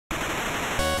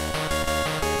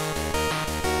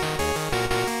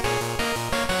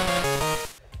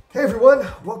Hey everyone,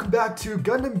 welcome back to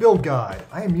Gundam Build Guide.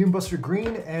 I am Buster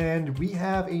Green and we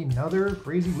have another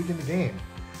crazy week in the game.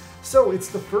 So it's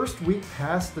the first week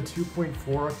past the 2.4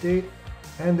 update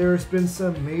and there's been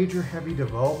some major heavy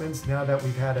developments now that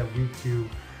we've had a week to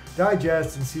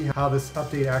digest and see how this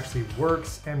update actually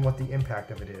works and what the impact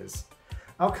of it is.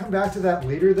 I'll come back to that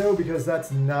later though because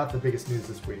that's not the biggest news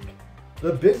this week.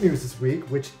 The big news this week,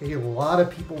 which a lot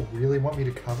of people really want me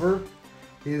to cover,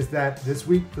 is that this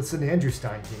week the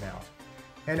SinajuStein came out.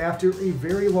 And after a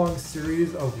very long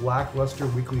series of lackluster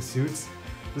weekly suits,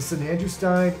 the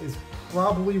SinajuStein is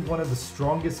probably one of the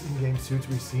strongest in-game suits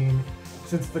we've seen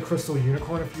since the Crystal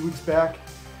Unicorn a few weeks back.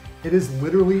 It is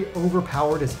literally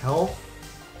overpowered as hell,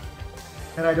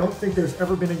 and I don't think there's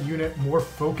ever been a unit more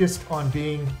focused on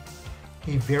being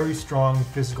a very strong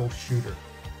physical shooter.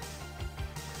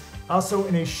 Also,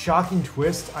 in a shocking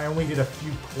twist, I only did a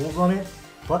few pulls on it,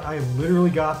 but I literally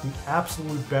got the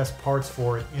absolute best parts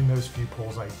for it in those few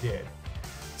pulls I did.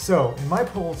 So, in my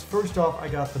pulls, first off, I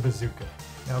got the bazooka.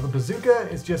 Now, the bazooka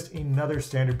is just another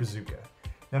standard bazooka.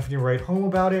 Nothing to write home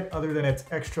about it, other than it's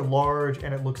extra large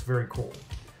and it looks very cool.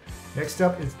 Next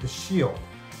up is the shield.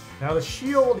 Now, the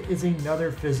shield is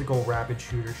another physical rapid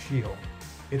shooter shield.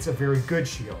 It's a very good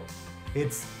shield.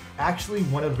 It's actually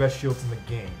one of the best shields in the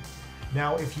game.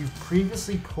 Now, if you've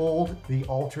previously pulled the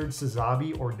altered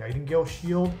Sazabi or Nightingale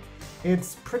shield,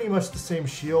 it's pretty much the same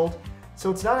shield,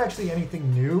 so it's not actually anything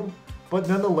new, but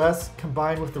nonetheless,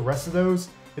 combined with the rest of those,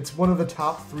 it's one of the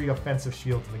top 3 offensive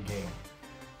shields in the game.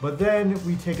 But then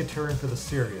we take a turn for the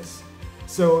serious.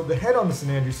 So the head on the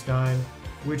SinajuStein,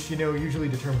 which usually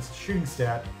determines the shooting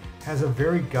stat, has a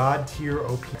very god tier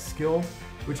OP skill,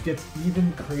 which gets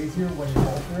even crazier when you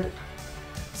alter it.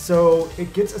 So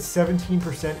it gets a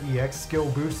 17% EX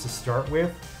skill boost to start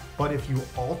with, but if you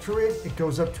alter it, it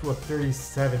goes up to a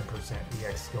 37%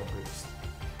 EX skill boost.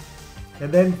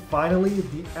 And then finally,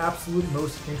 the absolute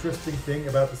most interesting thing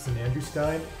about the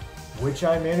SinajuStein, which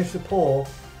I managed to pull,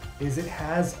 is it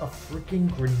has a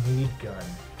freaking grenade gun.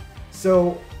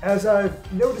 So as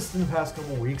I've noticed in the past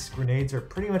couple weeks, grenades are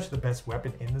pretty much the best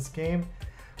weapon in this game,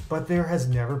 but there has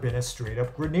never been a straight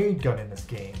up grenade gun in this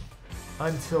game.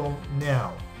 Until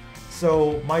now.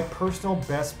 So my personal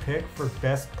best pick for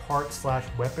best part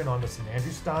 / weapon on the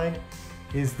SinajuStein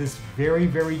is this very,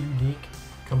 very unique,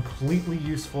 completely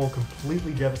useful,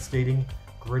 completely devastating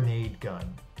grenade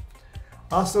gun.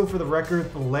 Also, for the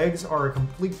record, the legs are a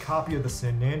complete copy of the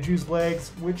Sinaju's legs,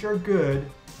 which are good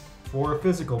for a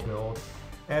physical build,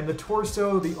 and the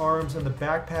torso, the arms, and the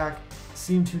backpack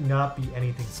seem to not be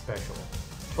anything special.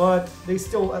 But they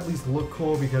still at least look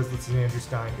cool because the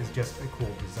SinajuStein is just a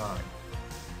cool design.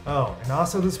 Oh, and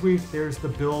also this week there's the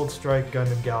Build Strike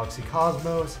Gundam Galaxy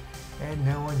Cosmos, and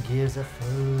no one gives a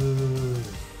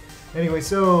fuck. Anyway,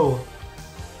 so,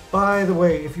 by the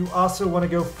way, if you also want to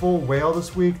go full whale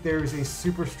this week, there's a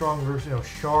super strong version of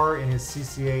Char in his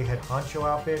CCA head honcho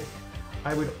outfit.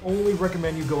 I would only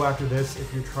recommend you go after this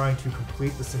if you're trying to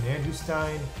complete the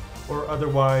SinajuStein, or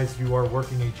otherwise you are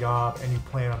working a job and you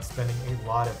plan on spending a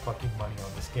lot of fucking money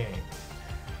on this game.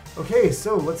 Okay,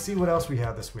 so let's see what else we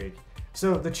have this week.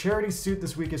 So the charity suit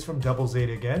this week is from Double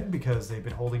Zeta again, because they've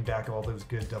been holding back all those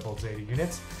good Double Zeta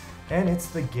units, and it's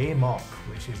the Gay Malk,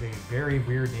 which is a very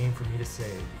weird name for me to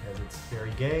say because it's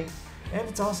very gay, and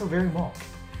it's also very Malk.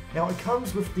 Now it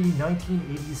comes with the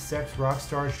 1980s sex rock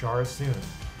star Shara Soon,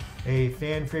 a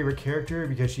fan favorite character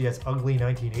because she has ugly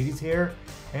 1980s hair,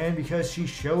 and because she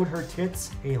showed her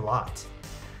tits a lot.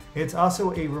 It's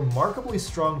also a remarkably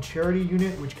strong charity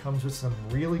unit which comes with some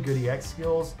really good EX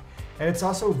skills, and it's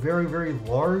also very, very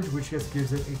large, which just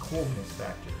gives it a coolness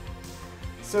factor.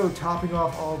 So topping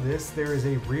off all this, there is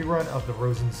a rerun of the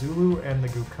Rosen Zulu and the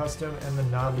Goop Custom and the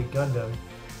Nodley Gundam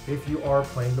if you are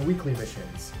playing the weekly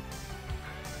missions.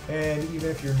 And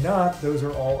even if you're not, those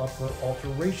are all up for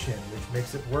alteration, which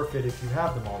makes it worth it if you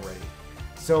have them already.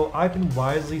 So I've been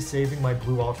wisely saving my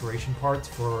blue alteration parts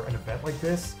for an event like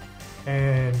this,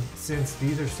 and since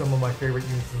these are some of my favorite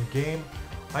units in the game,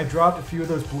 I dropped a few of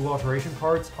those blue alteration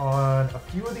parts on a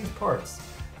few of these parts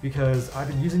because I've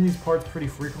been using these parts pretty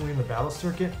frequently in the battle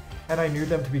circuit, and I knew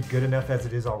them to be good enough as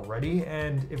it is already,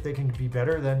 and if they can be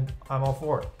better, then I'm all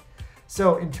for it.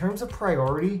 So in terms of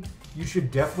priority, you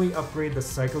should definitely upgrade the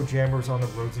Psycho Jammers on the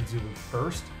Rosen Zulu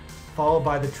first, followed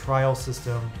by the Trial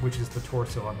System, which is the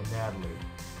torso on the Natalie.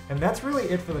 And that's really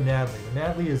it for the Natalie. The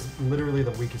Natalie is literally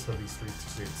the weakest of these 3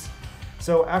 suits.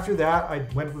 So after that, I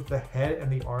went with the head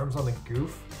and the arms on the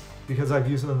Goof, because I've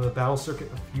used them in the battle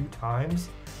circuit a few times.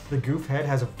 The Goof head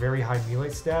has a very high melee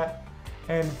stat,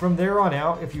 and from there on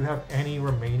out, if you have any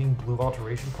remaining blue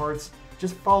alteration parts,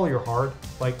 just follow your heart.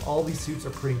 Like, all these suits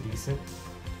are pretty decent.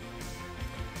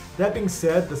 That being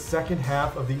said, the second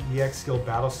half of the EX skill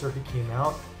battle circuit came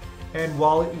out, and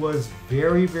while it was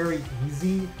very, very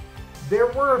easy, there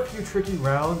were a few tricky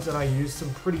rounds and I used some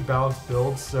pretty balanced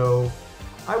builds, so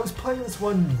I was playing this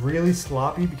one really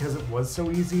sloppy because it was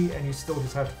so easy and you still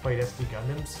just have to fight SD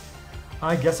Gundams.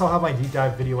 I guess I'll have my deep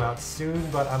dive video out soon,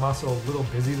 but I'm also a little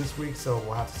busy this week, so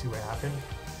we'll have to see what happened.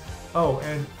 Oh,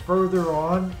 and further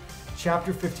on,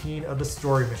 Chapter 15 of the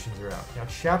story missions are out. Now,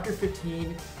 Chapter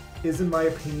 15 is, in my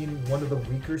opinion, one of the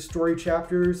weaker story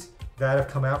chapters that have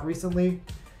come out recently.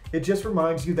 It just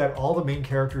reminds you that all the main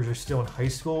characters are still in high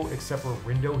school, except for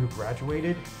Rindo, who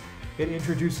graduated. It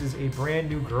introduces a brand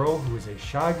new girl who is a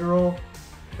shy girl.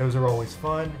 Those are always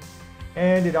fun.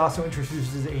 And it also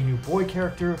introduces a new boy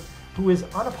character who is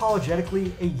unapologetically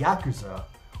a Yakuza,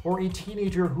 or a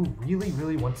teenager who really,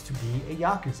 really wants to be a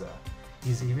Yakuza.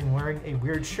 He's even wearing a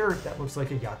weird shirt that looks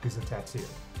like a Yakuza tattoo.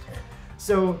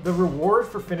 So the reward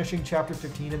for finishing Chapter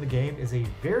 15 in the game is a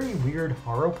very weird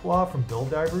Haropla from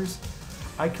Build Divers.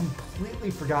 I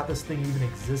completely forgot this thing even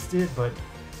existed, but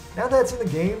now that it's in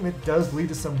the game, it does lead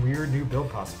to some weird new build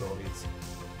possibilities.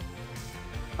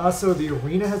 So the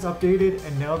arena has updated,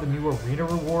 and now the new arena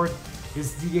reward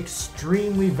is the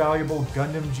extremely valuable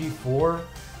Gundam G4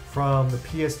 from the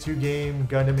PS2 game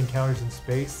Gundam Encounters in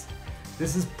Space.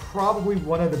 This is probably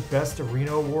one of the best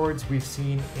arena awards we've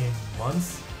seen in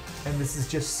months, and this is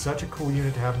just such a cool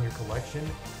unit to have in your collection.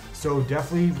 So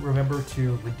definitely remember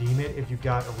to redeem it if you've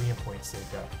got arena points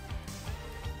saved up.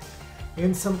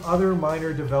 And some other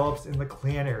minor develops in the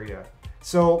clan area.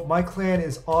 So my clan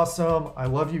is awesome. I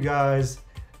love you guys.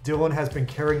 Dylan has been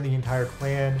carrying the entire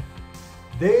clan.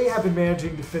 They have been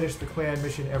managing to finish the clan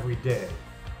mission every day.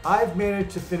 I've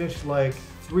managed to finish like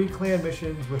 3 clan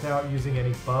missions without using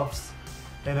any buffs,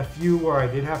 and a few where I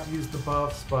did have to use the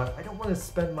buffs, but I don't want to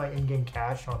spend my in-game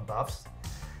cash on buffs.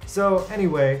 So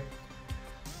anyway,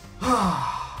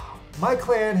 my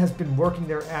clan has been working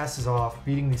their asses off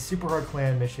beating these super hard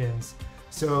clan missions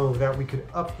so that we could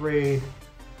upgrade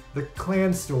the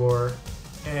clan store.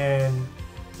 And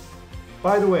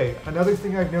by the way, another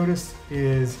thing I've noticed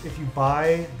is if you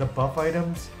buy the buff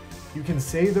items, you can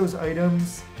save those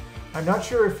items. I'm not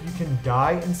sure if you can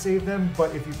die and save them,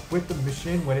 but if you quit the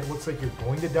mission when it looks like you're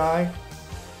going to die,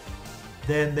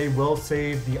 then they will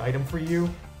save the item for you,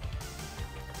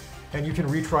 and you can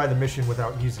retry the mission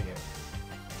without using it.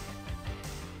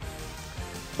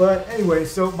 But anyway,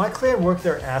 so my clan worked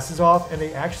their asses off, and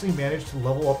they actually managed to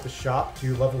level up the shop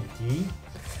to level D.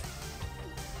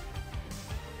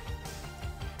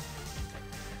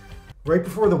 Right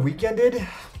before the week ended.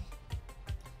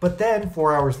 But then,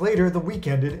 4 hours later, the week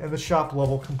ended and the shop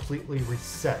level completely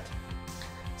reset.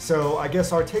 So I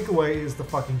guess our takeaway is the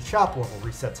fucking shop level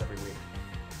resets every week.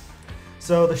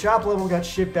 So the shop level got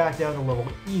shipped back down to level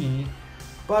E,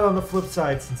 but on the flip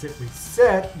side, since it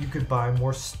reset, you could buy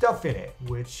more stuff in it,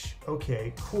 which,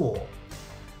 okay, cool.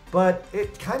 But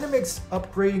it kind of makes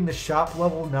upgrading the shop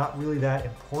level not really that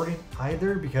important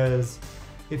either, because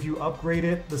if you upgrade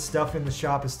it, the stuff in the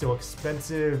shop is still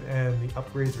expensive and the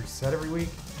upgrades reset every week.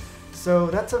 So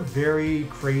that's a very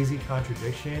crazy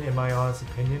contradiction in my honest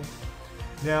opinion.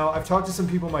 Now, I've talked to some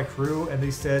people in my crew and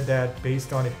they said that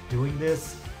based on it doing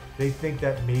this, they think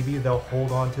that maybe they'll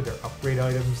hold on to their upgrade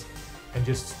items and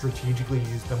just strategically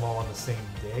use them all on the same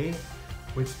day,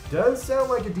 which does sound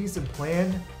like a decent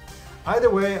plan. Either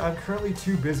way, I'm currently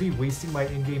too busy wasting my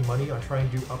in-game money on trying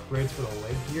to do upgrades for the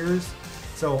leg gears.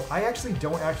 So I actually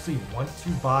don't want to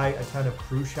buy a ton of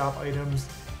crew shop items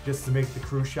just to make the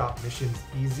crew shop missions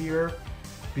easier,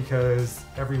 because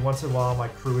every once in a while my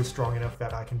crew is strong enough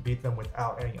that I can beat them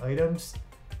without any items.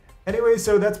 Anyway,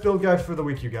 so that's build guide for the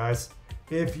week, you guys.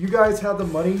 If you guys have the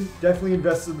money, definitely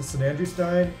invest in the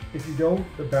SinajuStein. If you don't,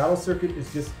 the battle circuit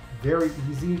is just very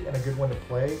easy and a good one to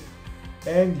play.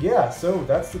 And yeah, so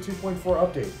that's the 2.4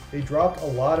 update. They dropped a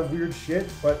lot of weird shit,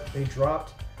 but they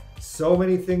dropped so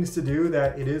many things to do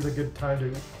that it is a good time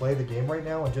to play the game right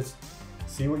now and just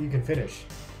see what you can finish.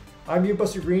 I'm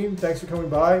Buster Green. Thanks for coming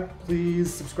by.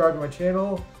 Please subscribe to my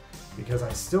channel because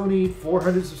I still need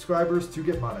 400 subscribers to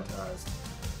get monetized.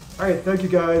 All right, thank you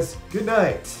guys. Good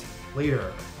night.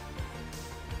 Later.